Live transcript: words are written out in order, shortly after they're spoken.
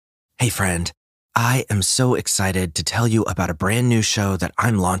Hey friend, I am so excited to tell you about a brand new show that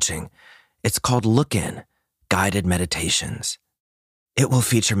I'm launching. It's called Look In, Guided Meditations. It will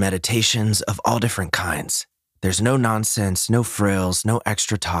feature meditations of all different kinds. There's no nonsense, no frills, no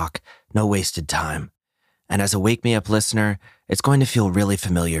extra talk, no wasted time. And as a Wake Me Up listener, it's going to feel really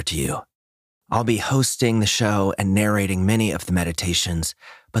familiar to you. I'll be hosting the show and narrating many of the meditations,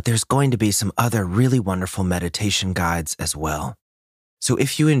 but there's going to be some other really wonderful meditation guides as well. So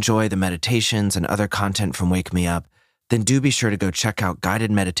if you enjoy the meditations and other content from Wake Me Up, then do be sure to go check out Guided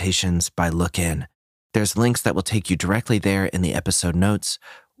Meditations by Look In. There's links that will take you directly there in the episode notes,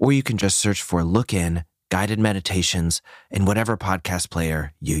 or you can just search for Look In, Guided Meditations in whatever podcast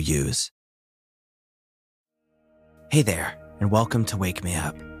player you use. Hey there, and welcome to Wake Me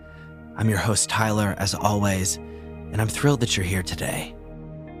Up. I'm your host, Tyler, as always, and I'm thrilled that you're here today.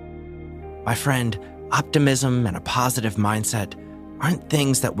 My friend, optimism and a positive mindset aren't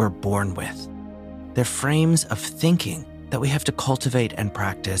things that we're born with. They're frames of thinking that we have to cultivate and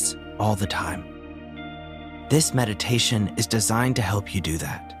practice all the time. This meditation is designed to help you do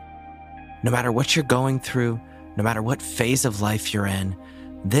that. No matter what you're going through, no matter what phase of life you're in,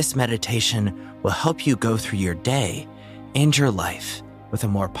 this meditation will help you go through your day and your life with a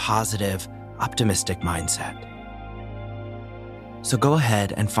more positive, optimistic mindset. So go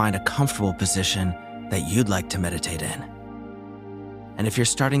ahead and find a comfortable position that you'd like to meditate in. And if you're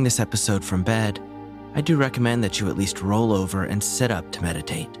starting this episode from bed, I do recommend that you at least roll over and sit up to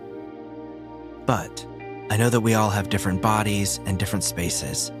meditate. But I know that we all have different bodies and different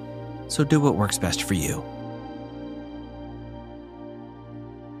spaces, so do what works best for you.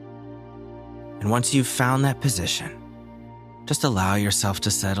 And once you've found that position, just allow yourself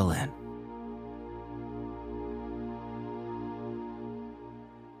to settle in.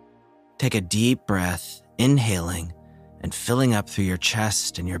 Take a deep breath, inhaling and filling up through your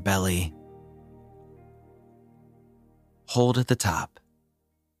chest and your belly. Hold at the top.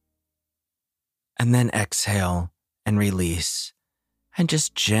 And then exhale and release, and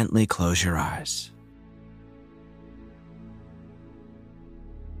just gently close your eyes.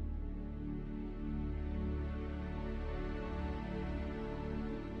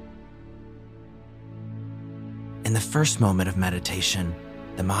 In the first moment of meditation,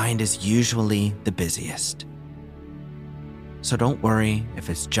 the mind is usually the busiest. So don't worry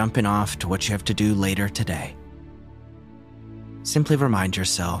if it's jumping off to what you have to do later today. Simply remind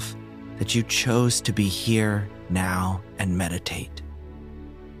yourself that you chose to be here now and meditate.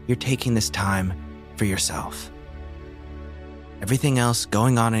 You're taking this time for yourself. Everything else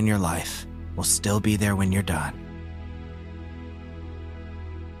going on in your life will still be there when you're done.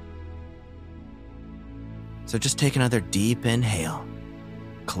 So just take another deep inhale.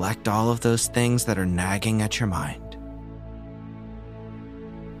 Collect all of those things that are nagging at your mind.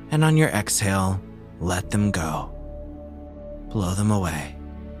 And on your exhale, let them go. Blow them away.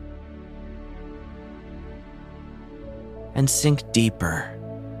 And sink deeper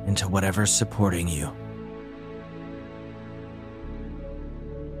into whatever's supporting you.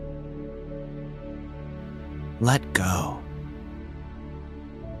 Let go.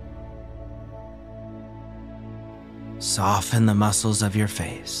 Soften the muscles of your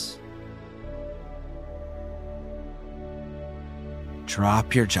face.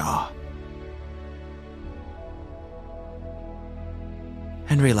 Drop your jaw.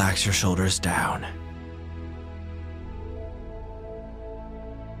 And relax your shoulders down.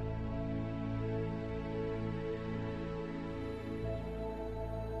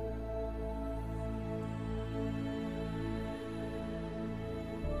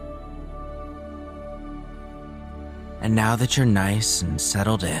 And now that you're nice and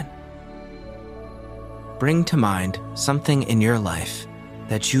settled in, bring to mind something in your life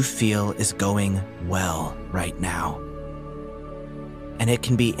that you feel is going well right now. And it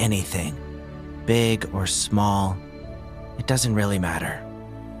can be anything, big or small, it doesn't really matter.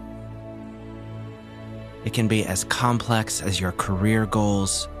 It can be as complex as your career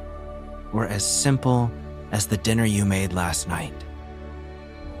goals or as simple as the dinner you made last night.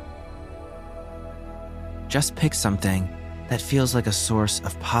 Just pick something that feels like a source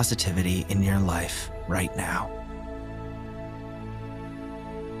of positivity in your life right now.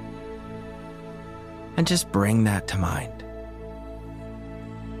 And just bring that to mind.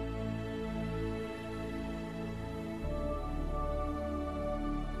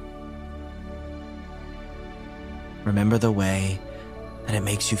 Remember the way that it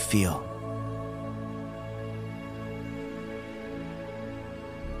makes you feel.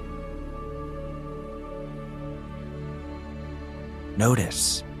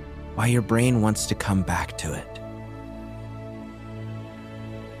 Notice why your brain wants to come back to it.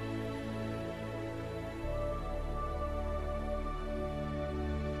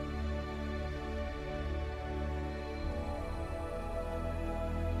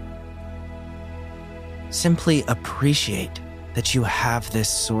 Simply appreciate that you have this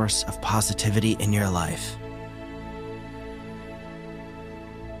source of positivity in your life.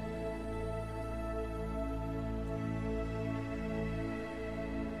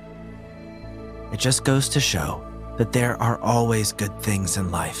 It just goes to show that there are always good things in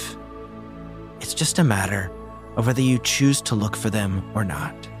life. It's just a matter of whether you choose to look for them or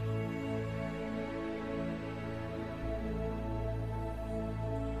not.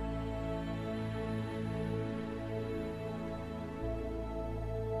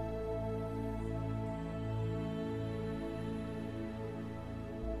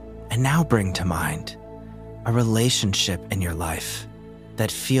 And now bring to mind a relationship in your life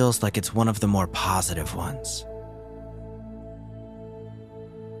that feels like it's one of the more positive ones.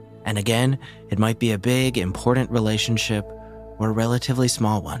 And again, it might be a big, important relationship or a relatively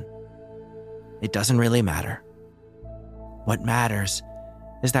small one. It doesn't really matter. What matters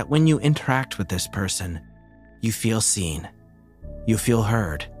is that when you interact with this person, you feel seen, you feel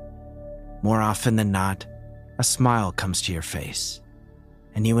heard. More often than not, a smile comes to your face,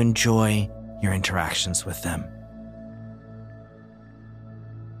 and you enjoy your interactions with them.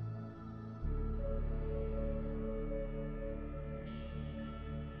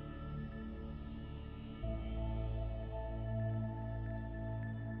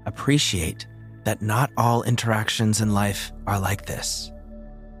 Appreciate that not all interactions in life are like this.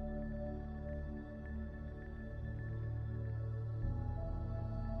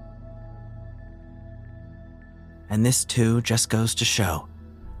 And this too just goes to show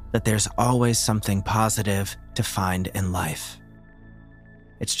that there's always something positive to find in life.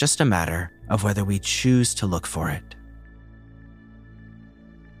 It's just a matter of whether we choose to look for it.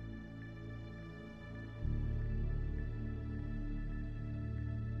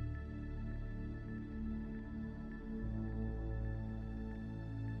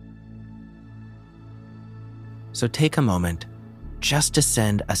 So take a moment just to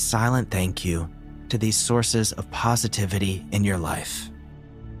send a silent thank you to these sources of positivity in your life.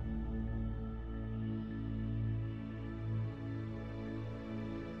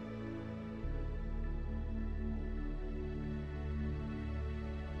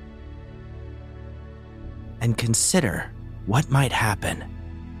 And consider what might happen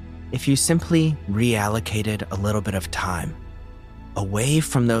if you simply reallocated a little bit of time away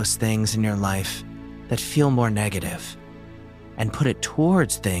from those things in your life that feel more negative and put it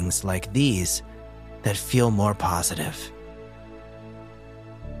towards things like these that feel more positive.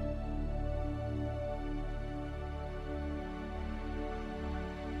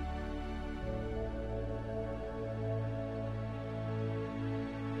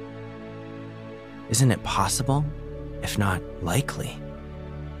 Isn't it possible, if not likely,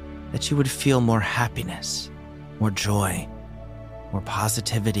 that you would feel more happiness, more joy, more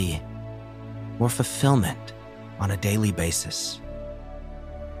positivity, more fulfillment on a daily basis?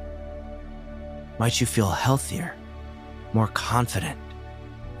 Might you feel healthier, more confident,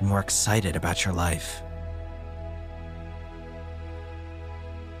 and more excited about your life?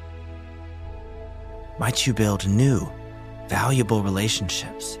 Might you build new, valuable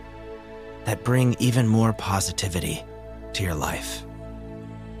relationships that bring even more positivity to your life?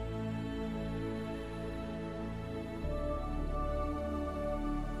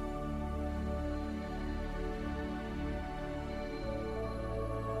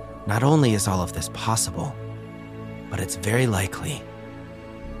 Not only is all of this possible, but it's very likely.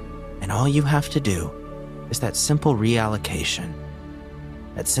 And all you have to do is that simple reallocation,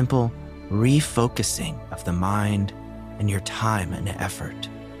 that simple refocusing of the mind and your time and effort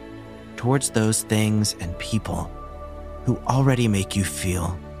towards those things and people who already make you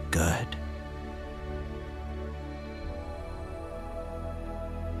feel good.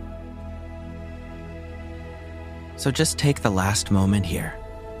 So just take the last moment here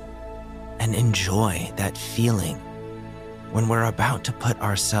and enjoy that feeling when we're about to put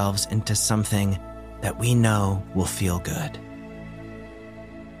ourselves into something that we know will feel good.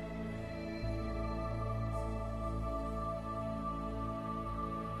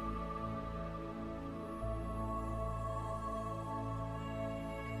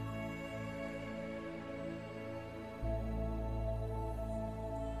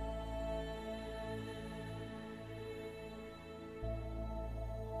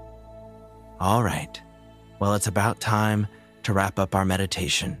 All right, well, it's about time to wrap up our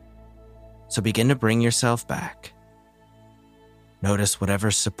meditation. So begin to bring yourself back. Notice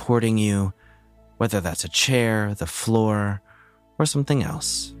whatever's supporting you, whether that's a chair, the floor, or something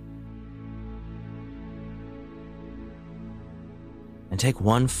else. And take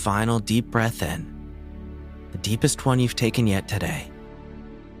one final deep breath in, the deepest one you've taken yet today.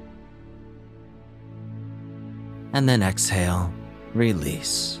 And then exhale,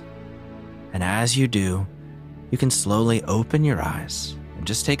 release. And as you do, you can slowly open your eyes and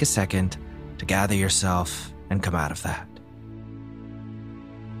just take a second to gather yourself and come out of that.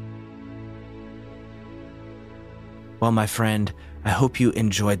 Well, my friend, I hope you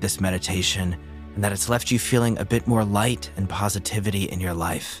enjoyed this meditation and that it's left you feeling a bit more light and positivity in your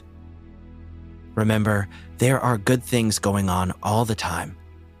life. Remember, there are good things going on all the time.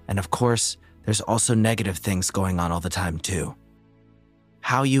 And of course, there's also negative things going on all the time too.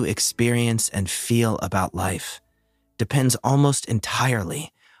 How you experience and feel about life depends almost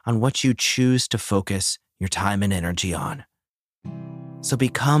entirely on what you choose to focus your time and energy on. So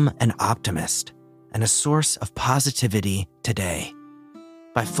become an optimist and a source of positivity today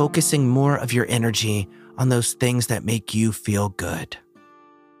by focusing more of your energy on those things that make you feel good.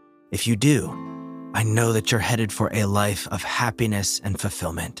 If you do, I know that you're headed for a life of happiness and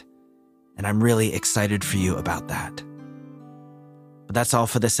fulfillment, and I'm really excited for you about that. But that's all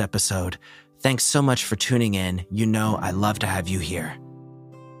for this episode. Thanks so much for tuning in. You know I love to have you here.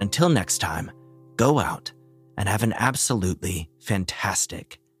 Until next time, go out and have an absolutely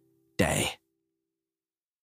fantastic day.